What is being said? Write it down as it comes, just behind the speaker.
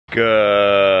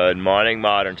Good morning,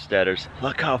 Modern Steaders.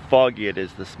 Look how foggy it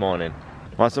is this morning.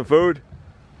 Want some food?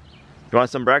 You want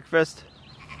some breakfast?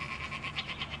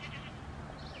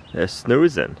 They're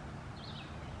snoozing.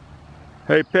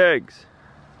 Hey pigs.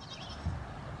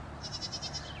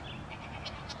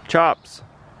 Chops.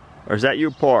 Or is that you,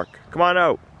 pork? Come on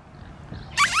out.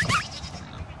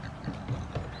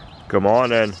 Come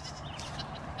on in.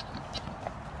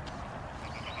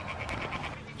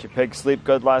 Did your pigs sleep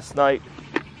good last night?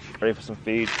 Ready for some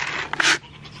feed?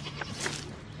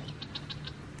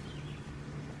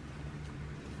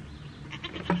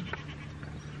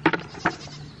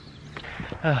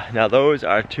 Now those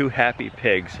are two happy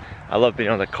pigs. I love being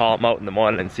able to call them out in the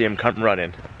morning and see them come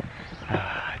running.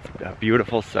 It's a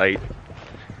beautiful sight.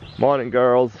 Morning,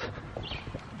 girls.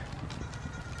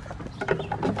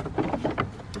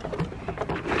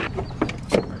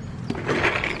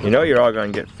 You know you're all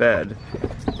gonna get fed.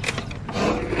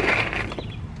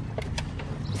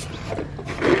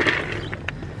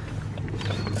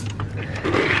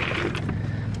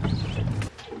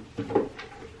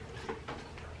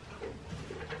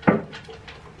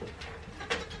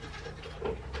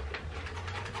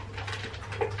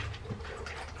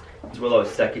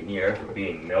 Willow's second year for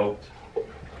being milked.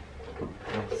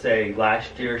 I'll say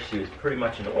last year she was pretty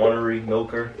much an ornery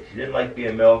milker. She didn't like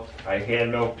being milked. I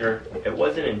hand milked her. It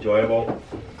wasn't enjoyable.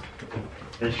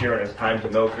 This year when it was time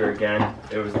to milk her again,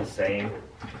 it was the same.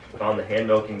 Found the hand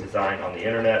milking design on the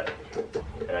internet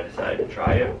and I decided to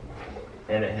try it.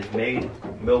 And it has made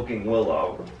milking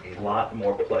Willow a lot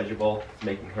more pleasurable. It's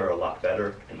making her a lot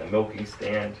better in the milking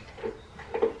stand.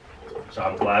 So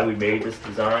I'm glad we made this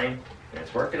design. And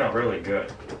it's working out really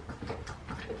good.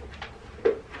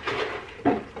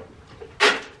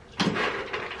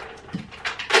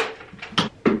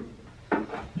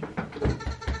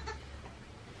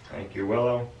 Thank you,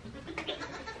 Willow.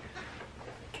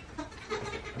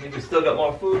 I think we still got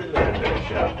more food in there to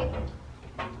finish up.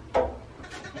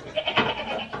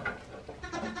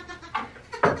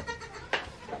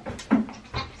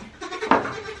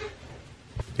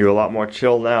 You're a lot more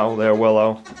chill now there,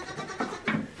 Willow.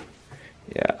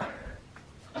 Yeah.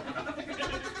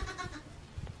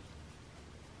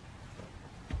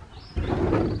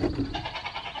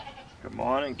 Good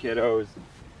morning, kiddos.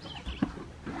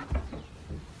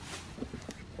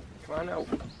 Come on out.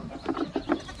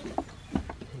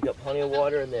 You got plenty of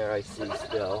water in there, I see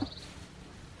still.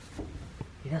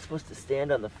 You're not supposed to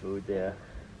stand on the food there.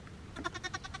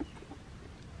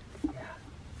 Yeah.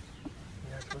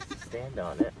 You're not supposed to stand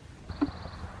on it.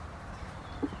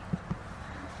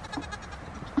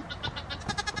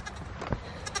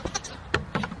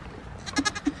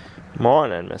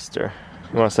 Morning, mister.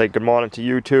 You want to say good morning to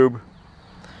YouTube?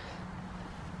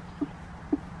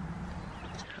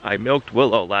 I milked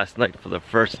Willow last night for the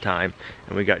first time,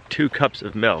 and we got 2 cups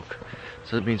of milk.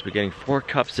 So that means we're getting 4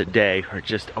 cups a day, or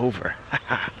just over.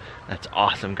 That's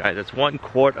awesome, guys. That's 1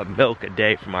 quart of milk a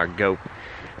day from our goat.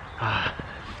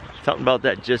 Something about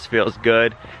that just feels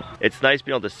good. It's nice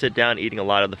being able to sit down eating a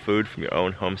lot of the food from your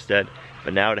own homestead,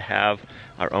 but now to have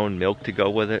our own milk to go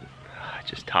with it, it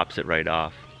just tops it right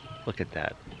off. Look at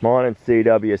that. Morning,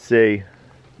 CWC.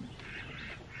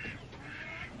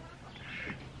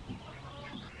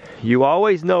 You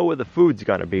always know where the food's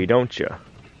gonna be, don't you?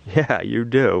 Yeah, you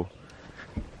do.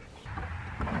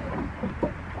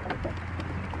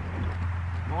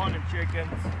 Morning, chickens.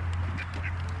 Some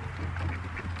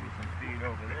feed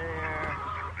over there.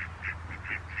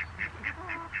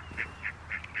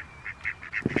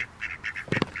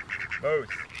 Moose,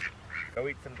 go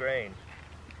eat some grain.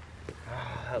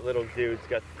 That little dude's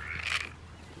got,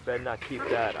 you better not keep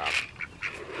that up.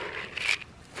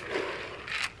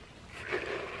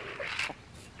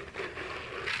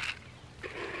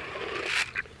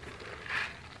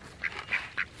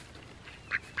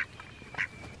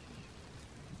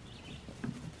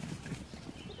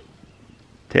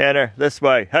 Tanner, this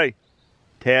way. Hey,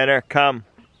 Tanner, come.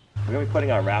 We're gonna be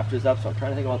putting our rafters up, so I'm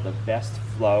trying to think about the best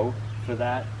flow for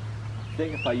that. I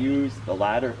think if I use the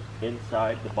ladder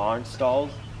inside the barn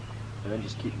stalls and then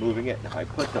just keep moving it, if I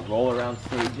put the roll around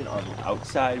staging on the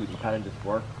outside, we can kind of just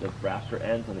work the rafter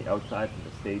ends on the outside from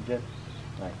the staging.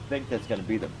 And I think that's going to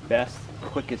be the best,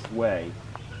 quickest way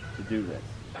to do this.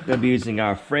 I'm going to be using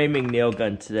our framing nail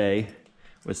gun today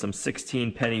with some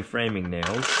 16 penny framing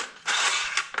nails.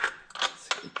 Let's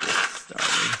get this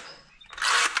started.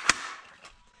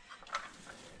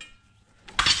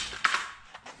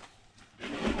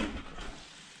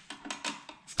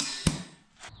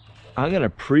 I'm going to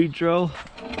pre-drill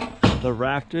the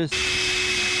rafters.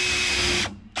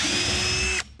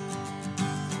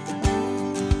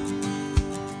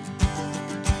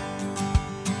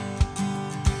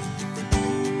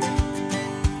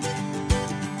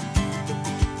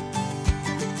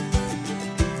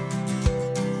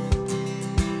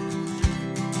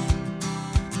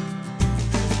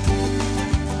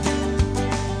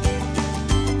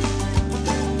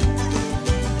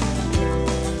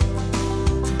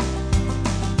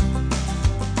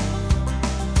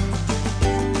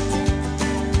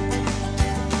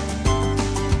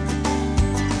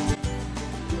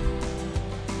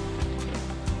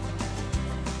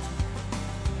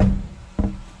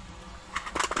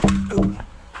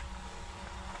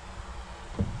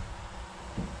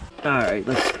 All right,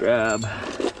 let's grab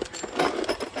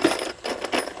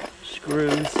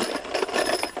screws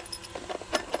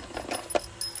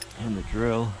and the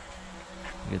drill.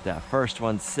 Get that first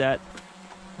one set.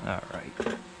 All right, let's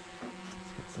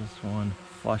get this one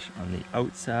flush on the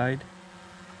outside.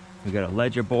 We got a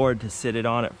ledger board to sit it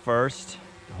on at first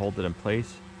to hold it in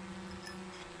place.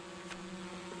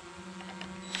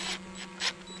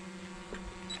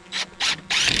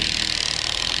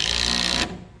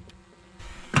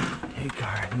 Take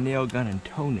our nail gun and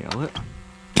toenail it.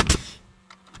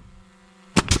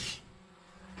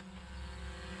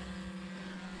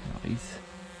 Nice.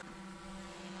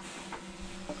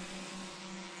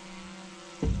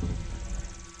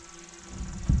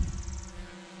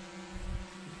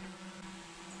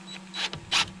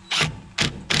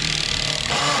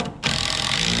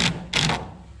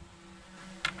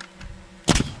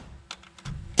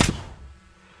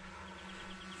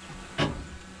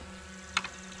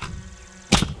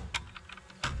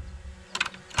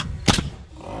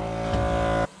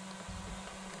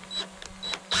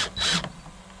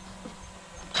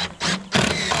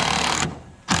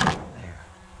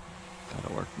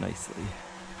 Nicely.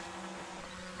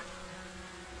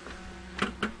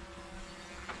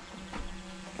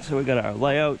 So we got our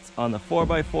layouts on the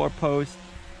 4x4 post,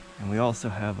 and we also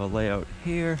have a layout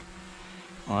here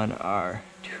on our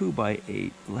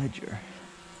 2x8 ledger.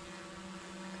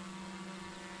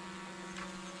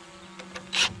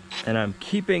 And I'm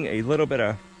keeping a little bit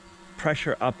of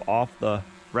pressure up off the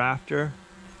rafter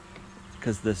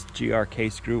because this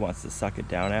GRK screw wants to suck it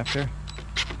down after.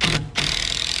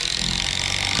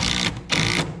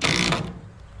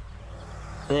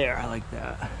 There, I like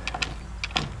that. There.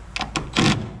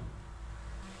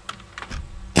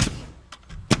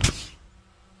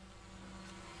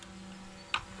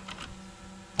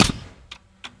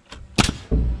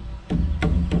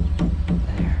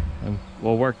 And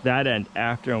we'll work that end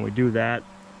after, and we do that.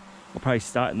 We'll probably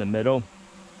start in the middle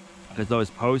because those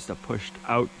posts are pushed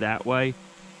out that way.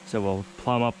 So we'll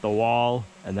plumb up the wall,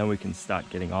 and then we can start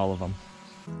getting all of them.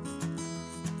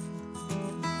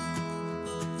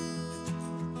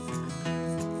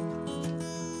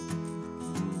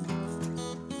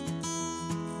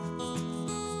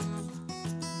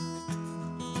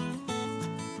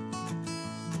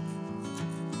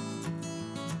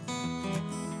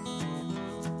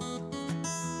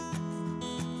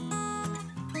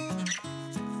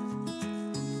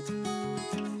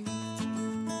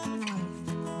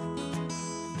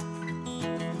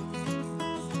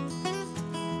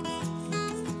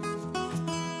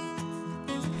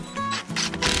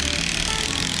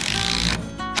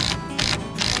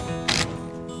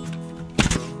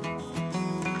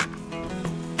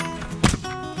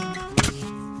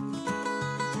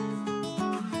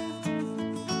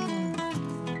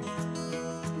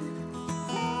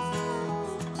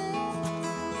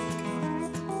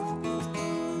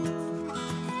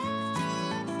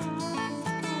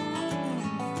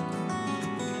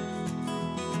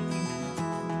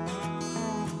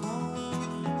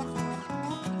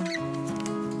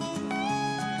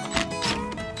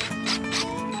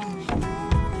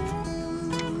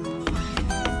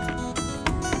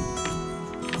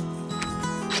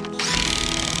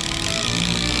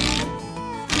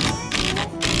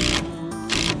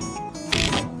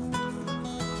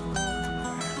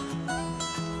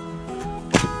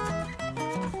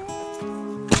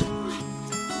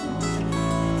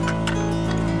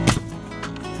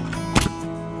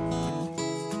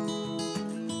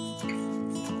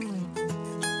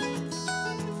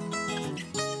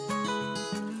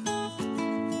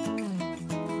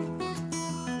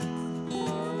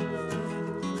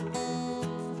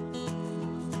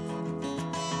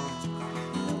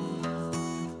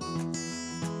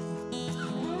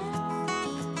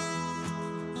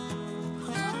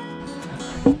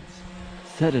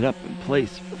 Set it up in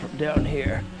place from down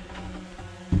here.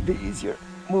 It'd be easier.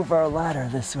 Move our ladder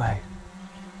this way.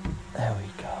 There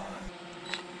we go.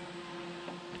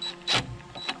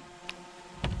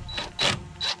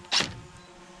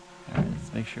 Alright,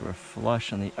 let's make sure we're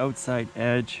flush on the outside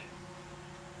edge.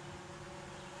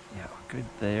 Yeah, we're good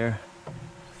there.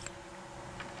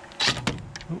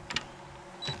 Oop.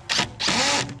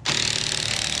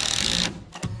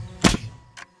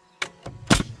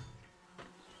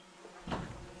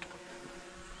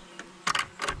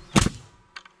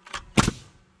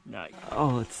 Nice. Oh,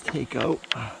 let's take out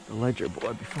the ledger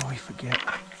board before we forget.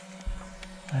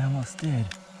 I almost did.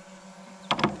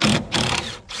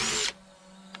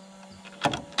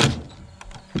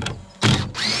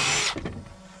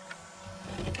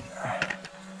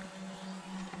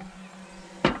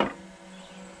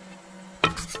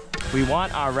 We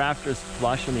want our rafters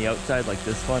flush on the outside like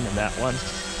this one and that one.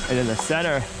 And in the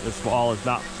center, this wall is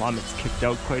not plumb, it's kicked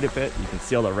out quite a bit. You can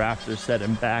see all the rafters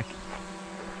setting back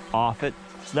off it.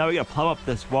 So now we gotta plumb up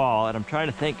this wall, and I'm trying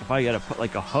to think if I gotta put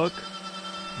like a hook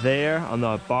there on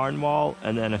the barn wall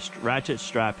and then a ratchet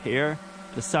strap here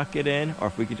to suck it in, or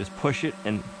if we could just push it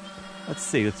and, let's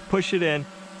see, let's push it in,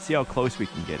 see how close we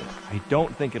can get it. I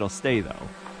don't think it'll stay though.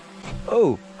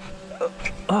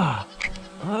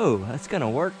 Oh, that's gonna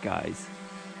work, guys.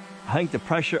 I think the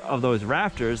pressure of those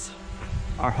rafters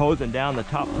are hosing down the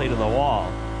top plate of the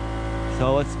wall.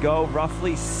 So let's go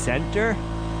roughly center.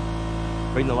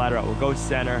 Bring the ladder out, we'll go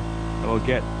center, and we'll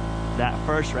get that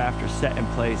first rafter set in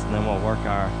place, and then we'll work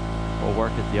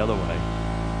it the other way.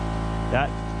 That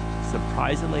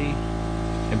surprisingly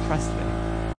impressed me.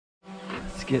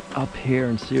 Let's get up here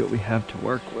and see what we have to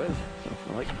work with. So if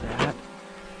we're like that,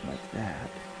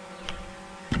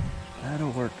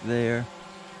 that'll work there.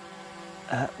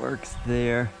 That works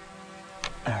there.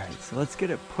 All right, so let's get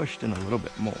it pushed in a little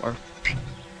bit more.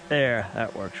 There,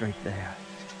 that works right there.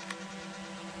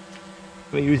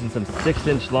 We're using some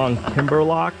 6-inch long timber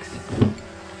locks.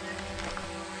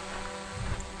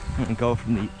 And go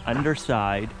from the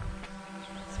underside.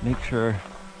 Let's make sure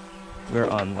we're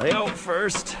on layout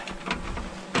first.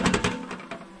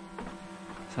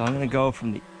 So I'm gonna go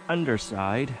from the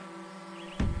underside.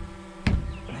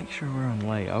 Make sure we're on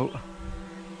layout.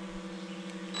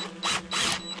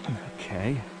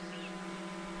 Okay.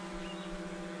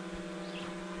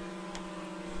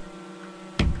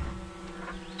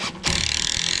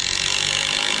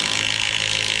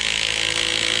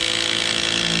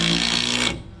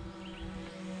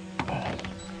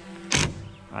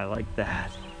 I like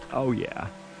that. Oh yeah.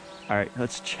 All right,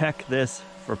 let's check this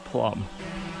for plumb.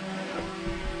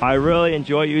 I really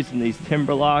enjoy using these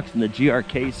timber locks and the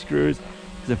GRK screws,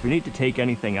 because if we need to take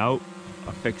anything out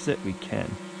or fix it, we can.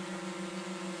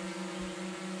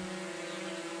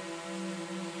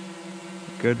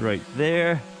 Good right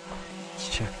there.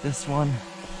 Let's check this one.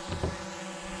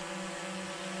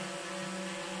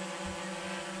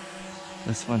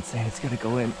 This one's saying it's gonna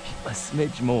go in a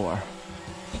smidge more.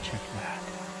 Let's check that.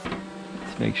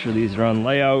 Let's make sure these are on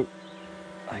layout.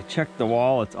 I checked the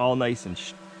wall, it's all nice and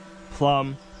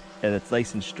plumb, and it's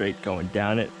nice and straight going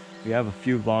down it. We have a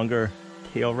few longer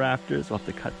tail rafters, we'll have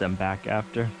to cut them back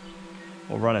after.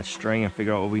 We'll run a string and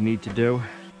figure out what we need to do.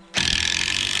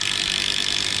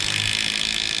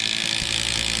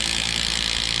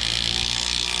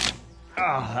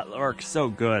 Oh, that works so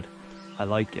good. I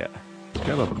like it. We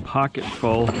have a pocket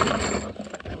full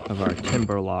of our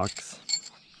timber locks.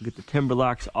 We'll get the timber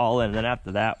locks all in, and then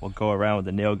after that, we'll go around with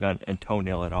the nail gun and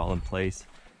toenail it all in place.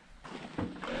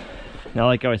 Now,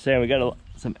 like I was saying, we got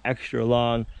some extra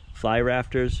long fly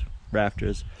rafters.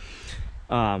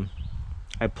 I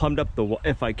plumbed up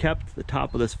if I kept the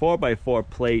top of this 4x4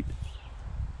 plate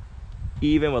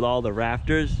even with all the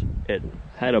rafters, it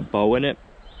had a bow in it.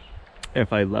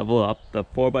 If I level up the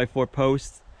 4x4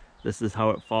 posts, this is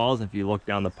how it falls. If you look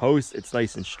down the post, it's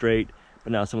nice and straight,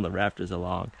 but now some of the rafters are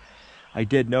long. I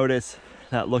did notice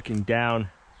that looking down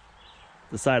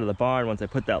the side of the barn, once I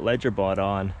put that ledger board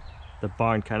on, the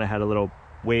barn kind of had a little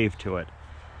wave to it.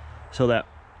 So that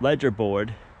ledger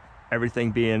board,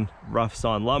 everything being rough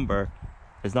sawn lumber,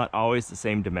 is not always the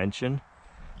same dimension.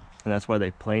 And that's why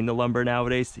they plane the lumber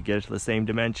nowadays, to get it to the same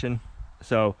dimension.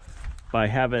 So by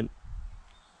having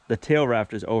the tail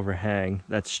rafters overhang,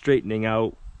 that's straightening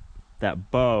out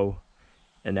that bow,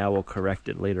 and now we'll correct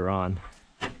it later on.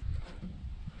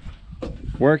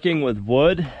 Working with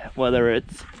wood, whether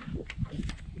it's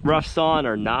rough sawn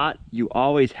or not, you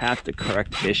always have to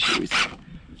correct issues.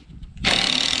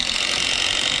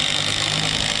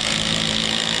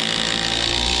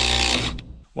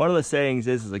 One of the sayings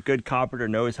is a good carpenter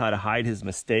knows how to hide his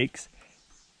mistakes.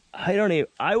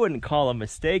 I wouldn't call them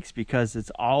mistakes, because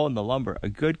it's all in the lumber. A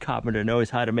good carpenter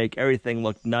knows how to make everything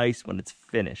look nice when it's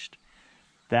finished.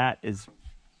 That is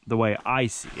the way I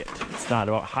see it. It's not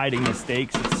about hiding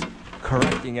mistakes, it's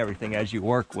correcting everything as you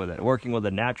work with it. Working with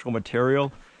a natural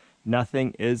material,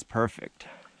 nothing is perfect.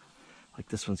 Like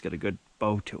this one's got a good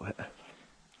bow to it.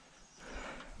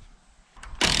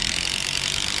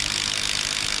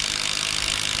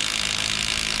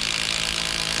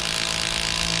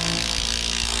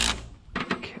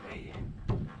 Okay.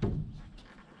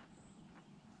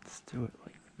 Let's do it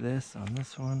like this on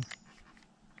this one.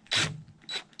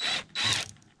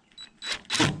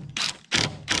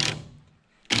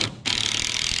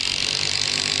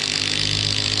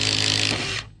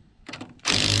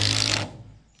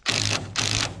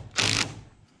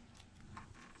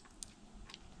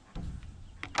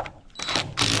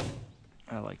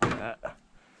 I like that.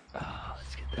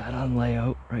 sun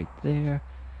layout right there.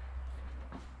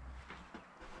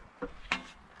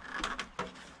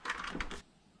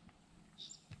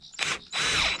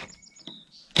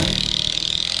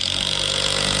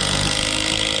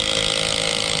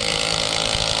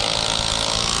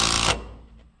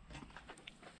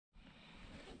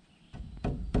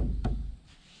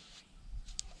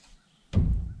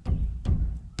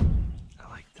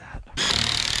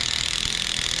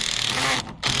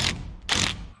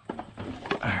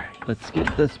 Let's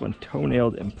get this one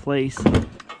toenailed in place.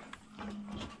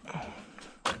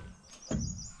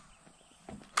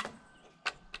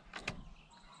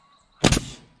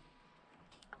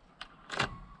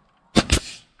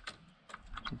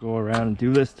 Go around and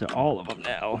do this to all of them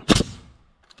now.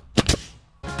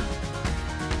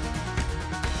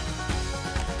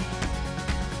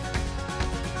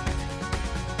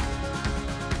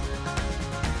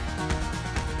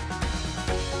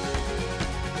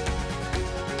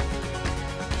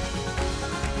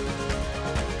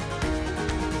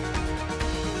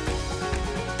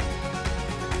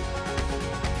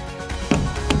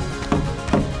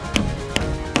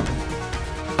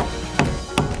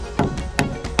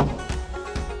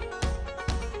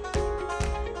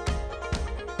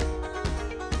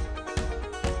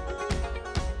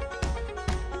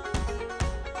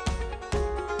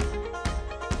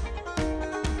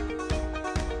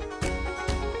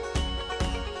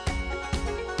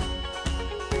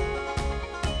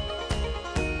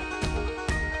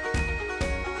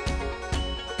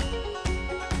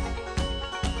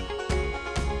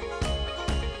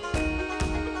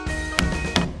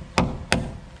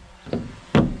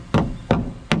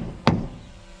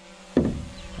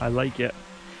 I like it.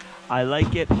 I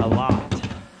like it a lot.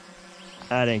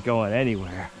 That ain't going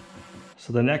anywhere.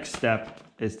 So the next step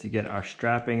is to get our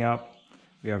strapping up.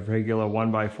 We have regular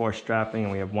 1x4 strapping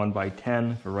and we have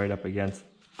 1x10 for right up against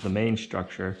the main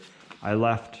structure. I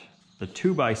left the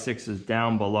 2x6s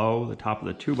down below the top of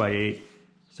the 2x8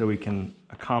 so we can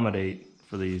accommodate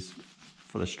for these,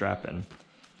 for the strapping.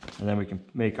 And then we can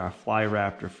make our fly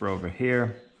raptor for over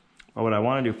here. But what I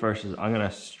want to do first is I'm going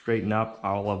to straighten up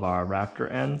all of our raptor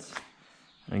ends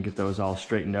and get those all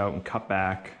straightened out and cut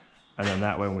back. And then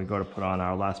that way when we go to put on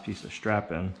our last piece of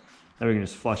strapping, then we can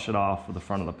just flush it off with the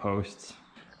front of the posts.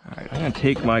 All right, I'm going to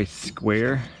take my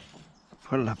square,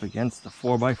 put it up against the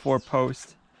 4x4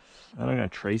 post, and I'm going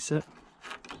to trace it.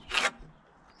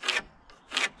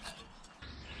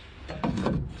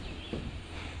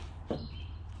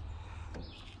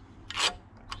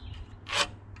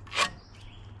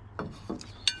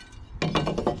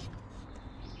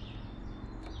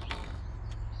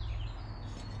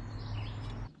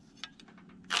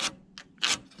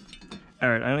 All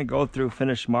right, I'm gonna go through,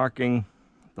 finish marking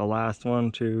the last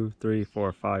 1, 2, 3,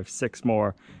 4, 5, 6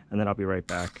 more, and then I'll be right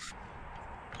back.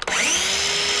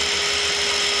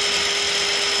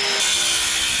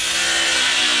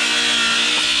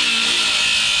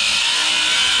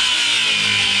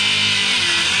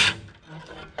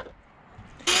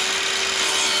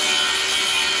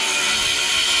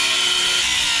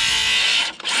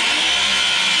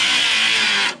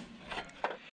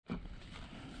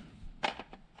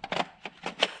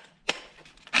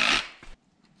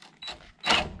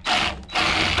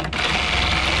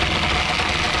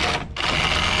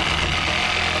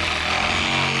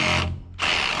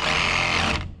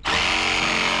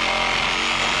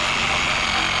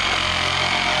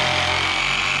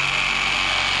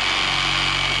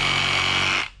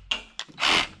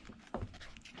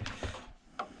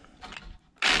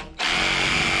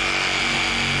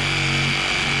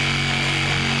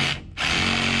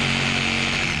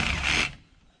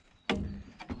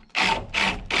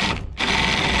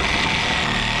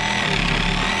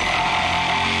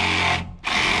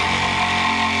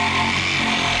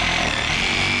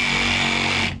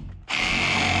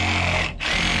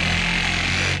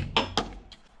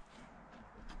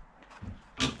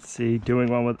 See, doing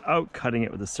one without cutting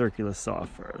it with a circular saw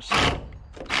first.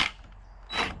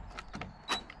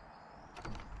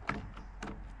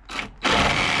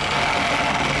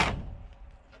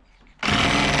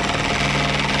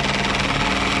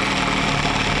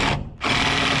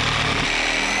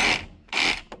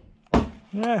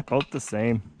 Yeah, both the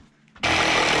same.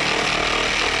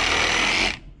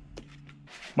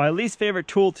 My least favorite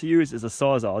tool to use is a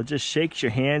Sawzall. It just shakes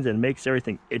your hands and makes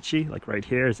everything itchy. Like right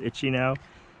here is itchy now.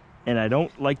 And I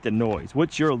don't like the noise.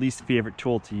 What's your least favorite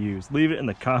tool to use? Leave it in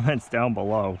the comments down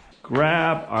below.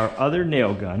 Grab our other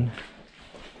nail gun,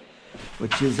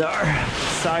 which is our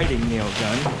siding nail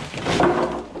gun.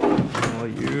 We'll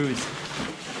use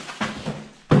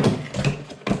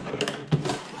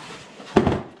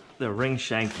the ring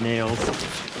shank nails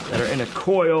that are in a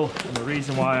coil. And the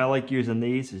reason why I like using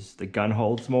these is the gun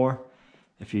holds more.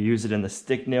 If you use it in the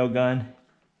stick nail gun,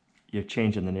 you're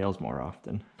changing the nails more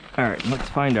often. All right, let's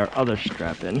find our other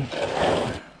strap in.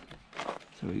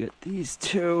 So we got these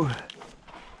two.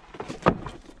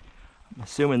 I'm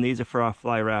assuming these are for our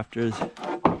fly rafters.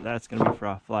 That's gonna be for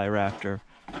our fly rafter.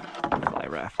 And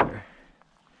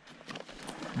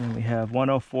then we have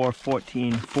 104,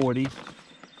 14, 40.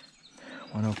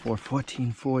 104,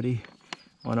 14, 40.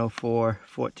 104,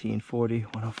 14, 40.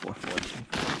 104, 14,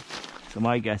 40. So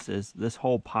my guess is this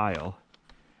whole pile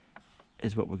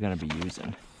is what we're gonna be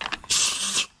using.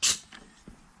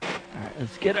 All right,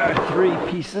 let's get our 3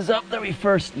 pieces up that we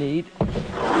first need.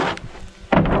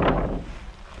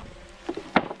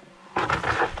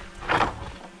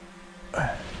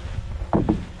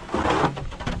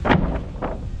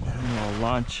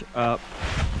 Launch up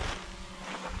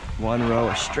 1 row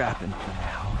of strapping for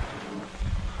now.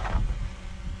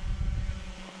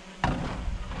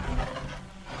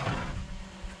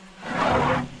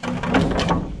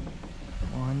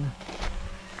 One,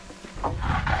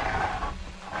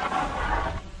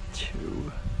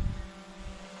 2.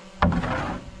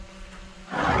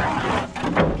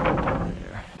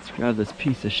 There. Let's grab this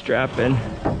piece of strapping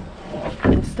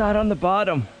and start on the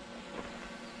bottom.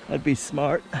 That'd be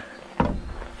smart.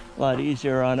 A lot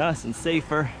easier on us and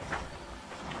safer.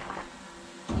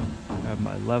 Grab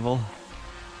my level.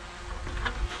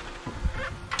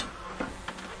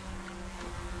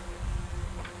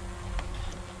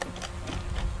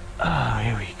 Oh,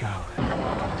 here we go.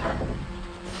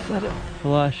 Set it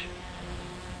flush.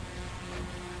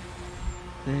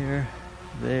 There,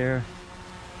 there.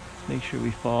 Let's make sure we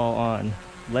fall on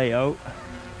layout.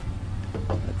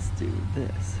 Let's do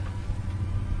this.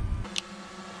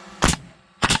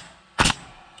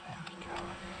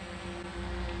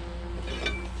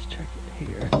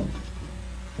 Here.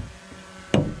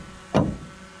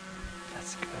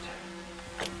 That's good.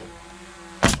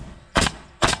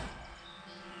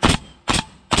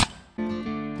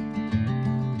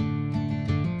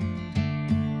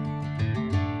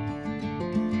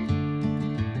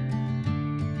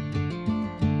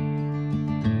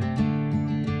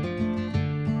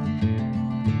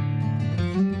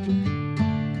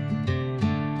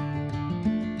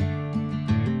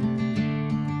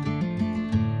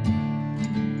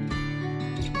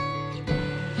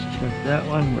 That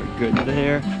one, we're good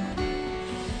there.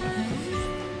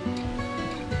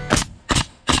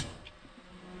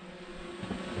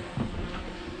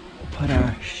 Put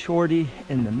our shorty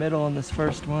in the middle on this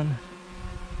first one.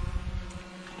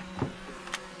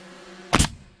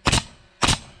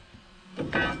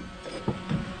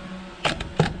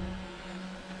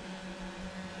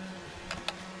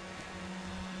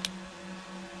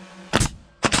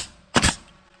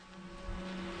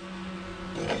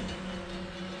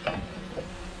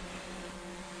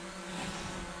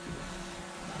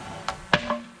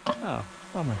 Oh,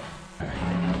 bummer. All right.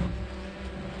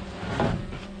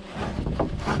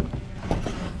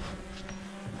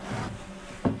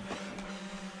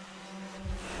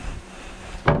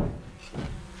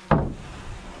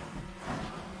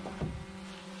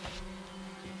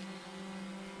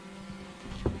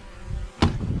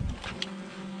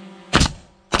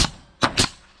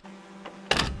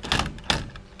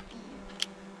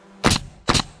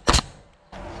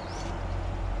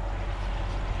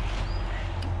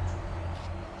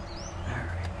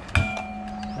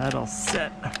 That'll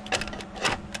set.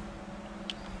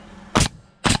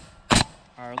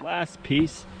 Our last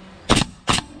piece,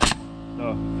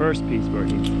 the first piece where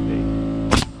it needs to be.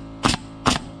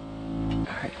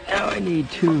 Alright, now I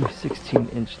need 2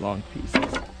 16-inch long pieces.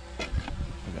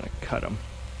 I'm gonna cut them.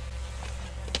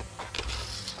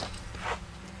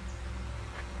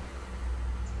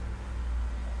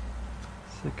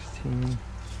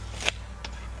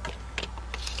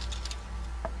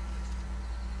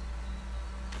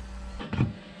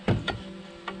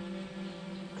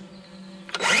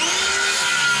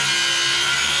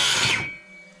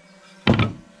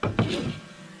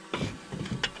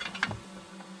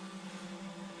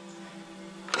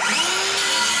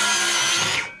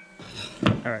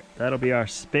 Alright, that'll be our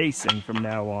spacing from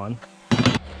now on.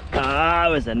 Ah,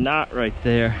 there's a knot right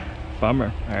there.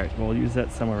 Bummer. Alright, we'll use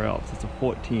that somewhere else. It's a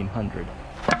 1400.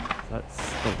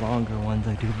 That's the longer ones,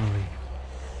 I do believe.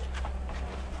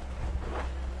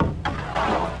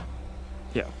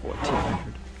 Yeah,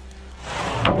 1400.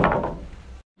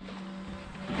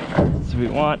 Alright, so we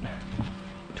want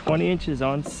 20 inches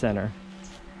on center.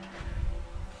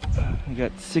 We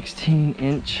got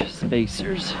 16-inch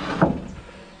spacers.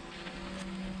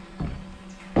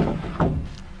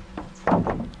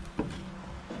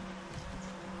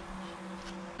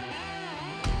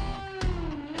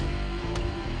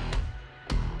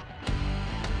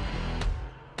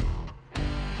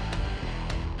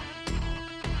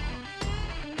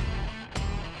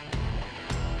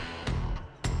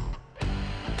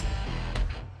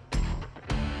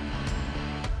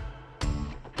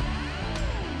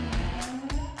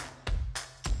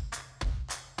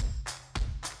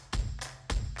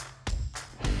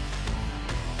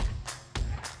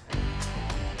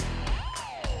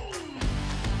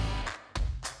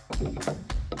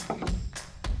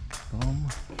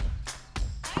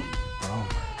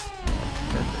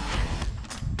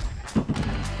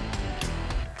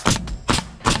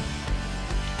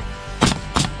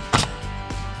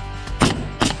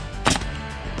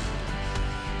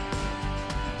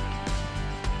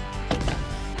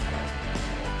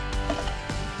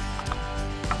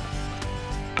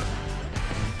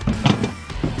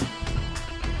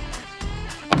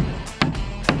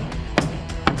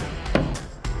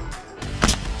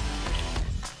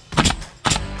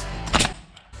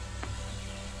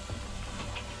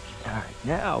 Alright,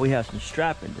 now we have some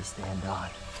strapping to stand on.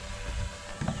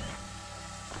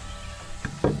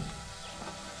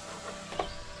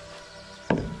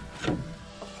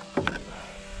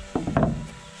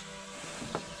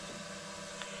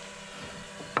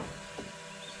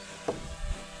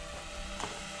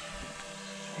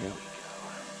 Here we go.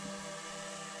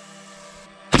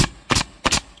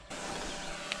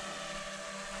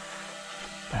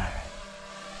 Alright.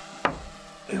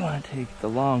 We want to take the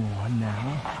long one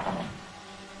now.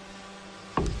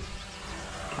 Get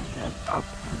that up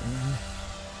and in.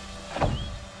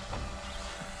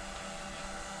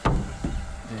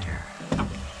 There.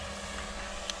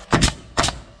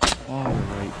 Water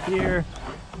right here.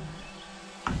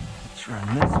 Let's run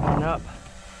this one up.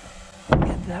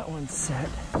 Get that one set.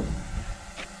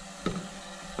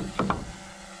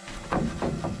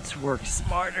 Let's work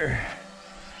smarter.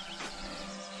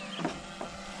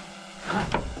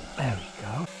 There we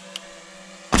go.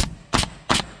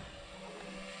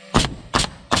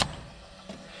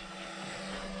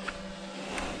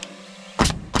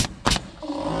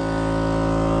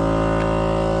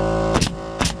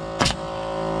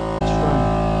 Let's run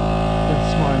this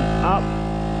one up.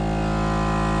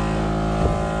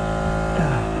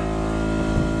 Get it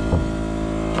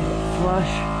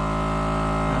flush.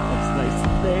 That looks nice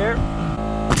there.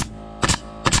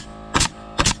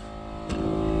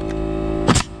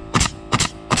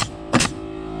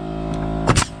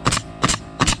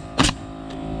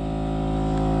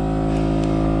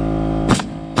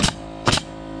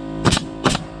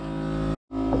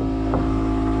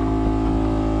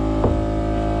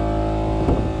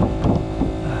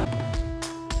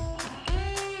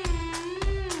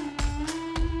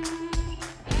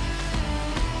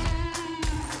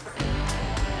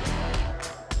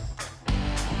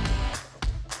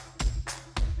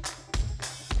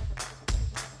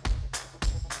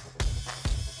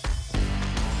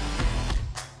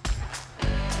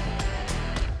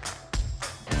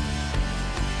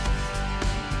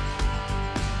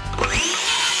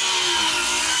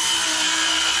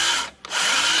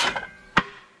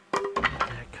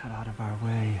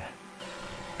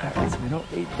 Alright, so we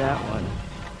don't need that one.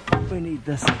 We need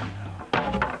this one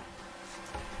now.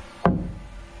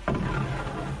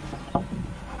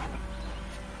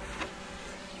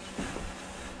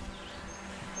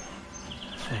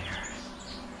 There.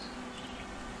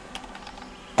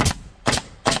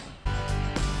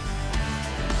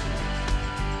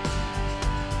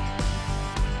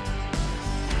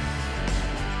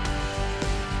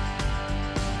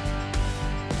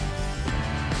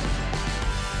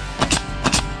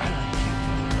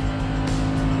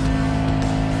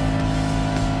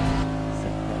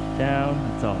 Down,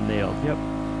 it's all nailed, yep.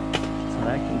 So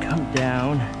that can come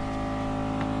down.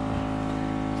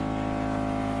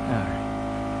 Alright.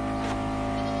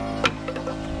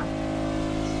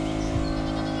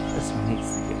 This one needs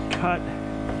to get cut.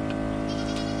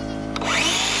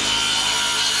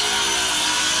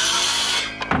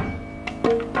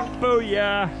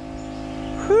 Booyah!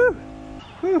 Whew!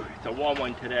 Whew! It's a warm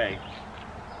one today.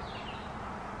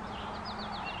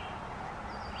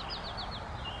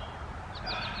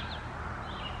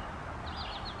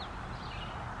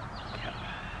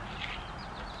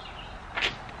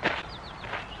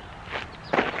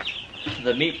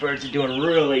 The meat birds are doing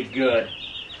really good.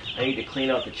 I need to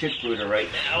clean out the chick brooder right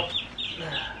now.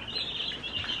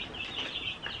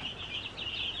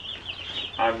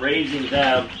 I'm raising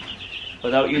them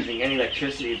without using any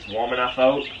electricity. It's warm enough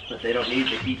out that they don't need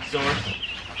the heat source.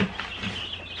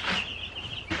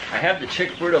 I have the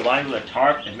chick brooder lined with a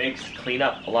tarp. It makes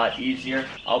cleanup a lot easier.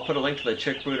 I'll put a link to the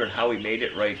chick brooder and how we made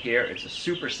it right here. It's a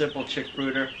super simple chick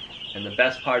brooder, and the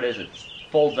best part is it's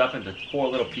folds up into 4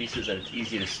 little pieces and it's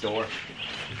easy to store.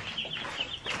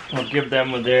 I'll give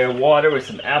them with their water with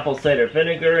some apple cider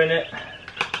vinegar in it,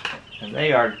 and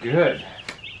they are good.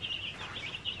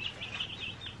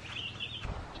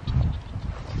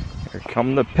 Here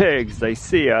come the pigs, they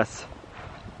see us.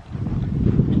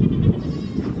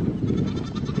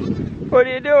 What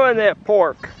are you doing there,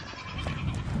 pork?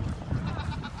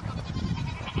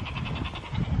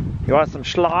 You want some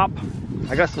slop?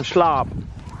 I got some slop.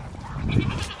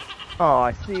 Oh,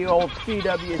 I see old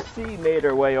CWC made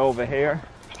her way over here.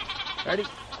 Ready?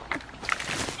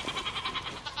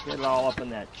 Get it all up in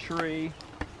that tree.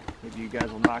 Maybe you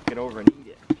guys will knock it over and eat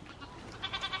it.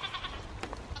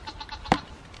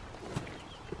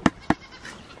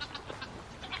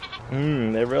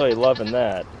 They're really loving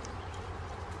that.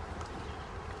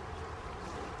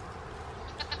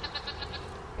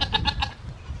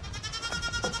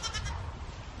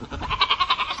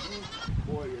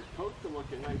 Boy, your coats are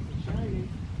looking nice and shiny.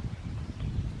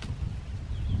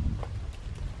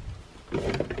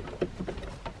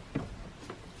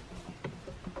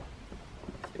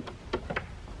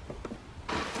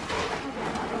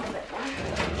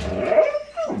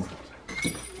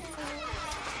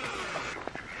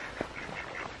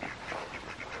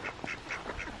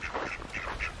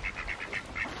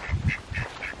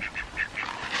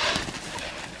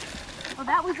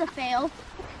 that was a fail.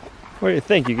 What do you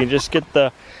think? You can just get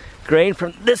the grain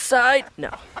from this side? No.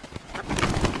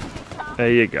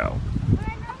 There you go. But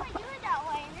I normally do it that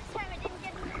way, and this time it didn't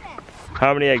get in the fence.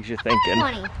 How many eggs you thinking?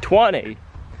 20. 20?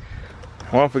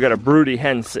 Well, if we got a broody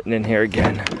hen sitting in here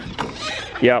again.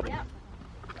 Yep.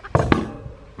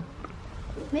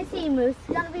 Missy Moose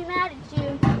is gonna be mad at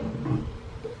you.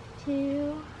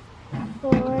 2,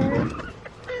 4,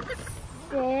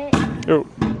 6, Oh.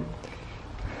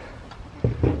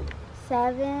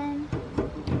 7,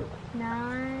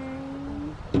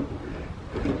 9.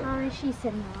 How many she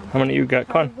sitting on? How many you got?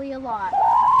 Come on. Probably a lot.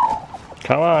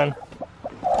 Come on.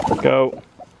 Go.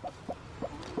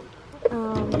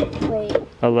 Wait.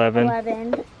 11.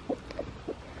 11,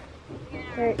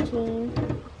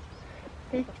 13,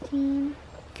 15.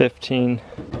 15.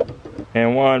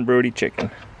 And 1 broody chicken.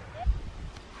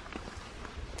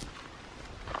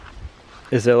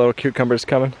 Is there little cucumbers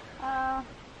coming?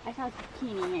 I saw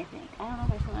zucchini, I think. I don't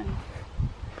know if I saw any.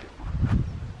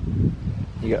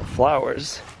 You got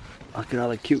flowers. Look at all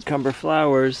the cucumber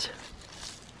flowers.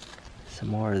 Some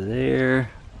more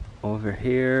there. Over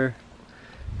here.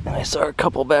 And I saw a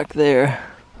couple back there.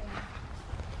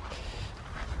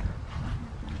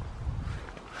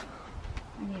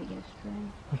 I need to get a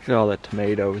string. Look at all the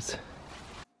tomatoes.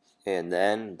 And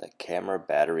then the camera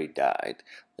battery died.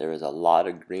 There was a lot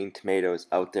of green tomatoes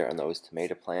out there on those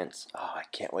tomato plants. Oh, I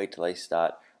can't wait till they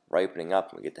start ripening up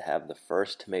and we get to have the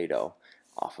first tomato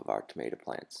off of our tomato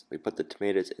plants. We put the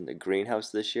tomatoes in the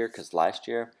greenhouse this year because last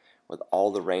year, with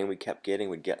all the rain we kept getting,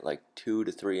 we'd get like 2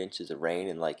 to 3 inches of rain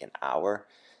in like an hour.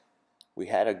 We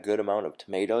had a good amount of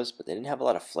tomatoes, but they didn't have a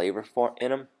lot of flavor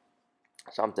in them.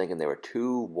 So I'm thinking they were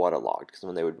too waterlogged, because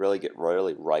when they would really get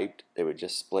royally ripe, they would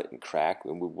just split and crack,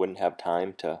 and we wouldn't have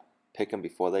time to pick them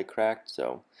before they cracked.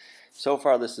 So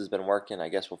far this has been working. I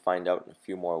guess we'll find out in a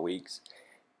few more weeks.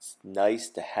 It's nice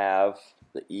to have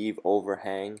the eave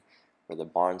overhang where the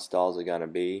barn stalls are going to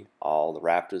be. All the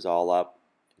rafters all up,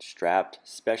 strapped,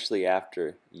 especially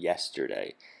after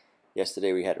yesterday.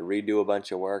 Yesterday we had to redo a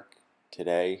bunch of work.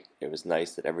 Today it was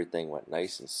nice that everything went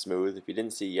nice and smooth. If you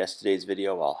didn't see yesterday's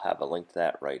video, I'll have a link to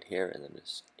that right here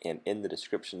and in the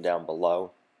description down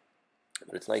below.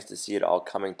 But it's nice to see it all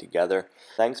coming together.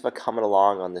 Thanks for coming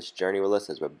along on this journey with us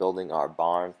as we're building our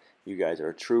barn. You guys are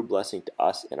a true blessing to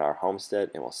us in our homestead,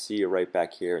 and we'll see you right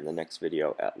back here in the next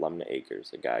video at Lumnah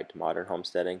Acres, a guide to modern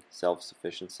homesteading,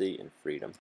 self-sufficiency, and freedom.